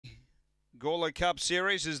Gawler Cup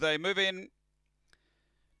Series as they move in.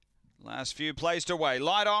 Last few placed away.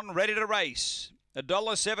 Light on, ready to race.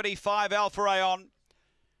 $1.75 Alpha Rayon.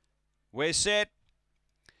 We're set.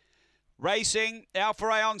 Racing, Alpha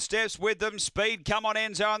Rayon steps with them. Speed, Come On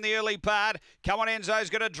Enzo in the early part. Come On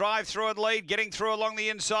Enzo's going to drive through and lead. Getting through along the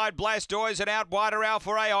inside, Blastoise and out wider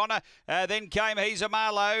Alpha Rayon. Then came He's a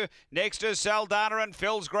Marlowe. Next is Saldana and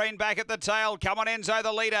Phil's Green back at the tail. Come On Enzo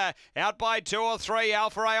the leader. Out by 2 or 3.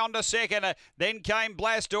 Alpha Rayon to second. Then came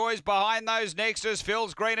Blastoise. Behind those next is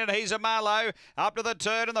Phil's Green and He's a Marlowe. Up to the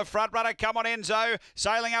turn and the front runner, Come On Enzo.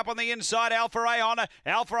 Sailing up on the inside, Alpha Rayon.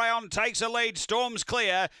 Alpha Rayon takes a lead. Storm's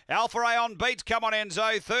clear. Alpha Rayon beats Come On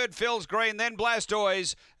Enzo. Third, Phil's Green, then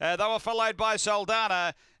Blastoise. They were followed by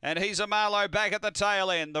Saldana, and He's a Marlowe back at the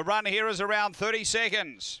tail end. The run here is around 30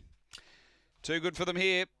 seconds. Too good for them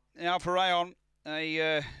here. Alpha Rayon,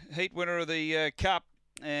 a heat winner of the Cup,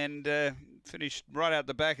 and finished right out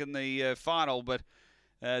the back in the final, but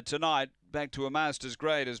tonight, back to a Masters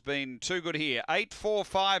grade, has been too good here. 8, 4,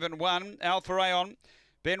 5 and 1, Alpha Rayon.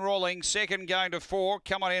 Ben Rawling, second going to 4.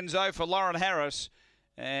 Come On Enzo for Lauren Harris.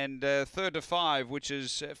 And third to 5, which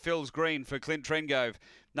is Phil's Green for Clint Trengove.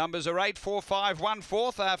 Numbers are 8, 4, 5, 1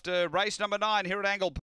 4th after race number 9 here at Angle-Park.